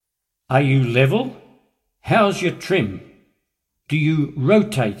Are you level? How's your trim? Do you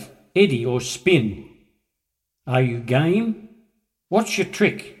rotate, eddy or spin? Are you game? What's your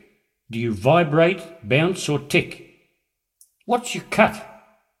trick? Do you vibrate, bounce or tick? What's your cut?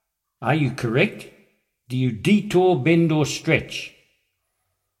 Are you correct? Do you detour, bend or stretch?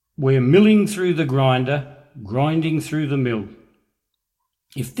 We're milling through the grinder, grinding through the mill.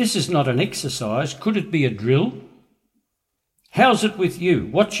 If this is not an exercise, could it be a drill? How's it with you?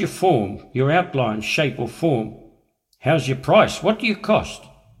 What's your form, your outline, shape or form? How's your price? What do you cost?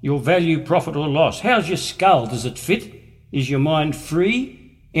 Your value, profit or loss? How's your skull? Does it fit? Is your mind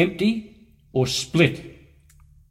free, empty or split?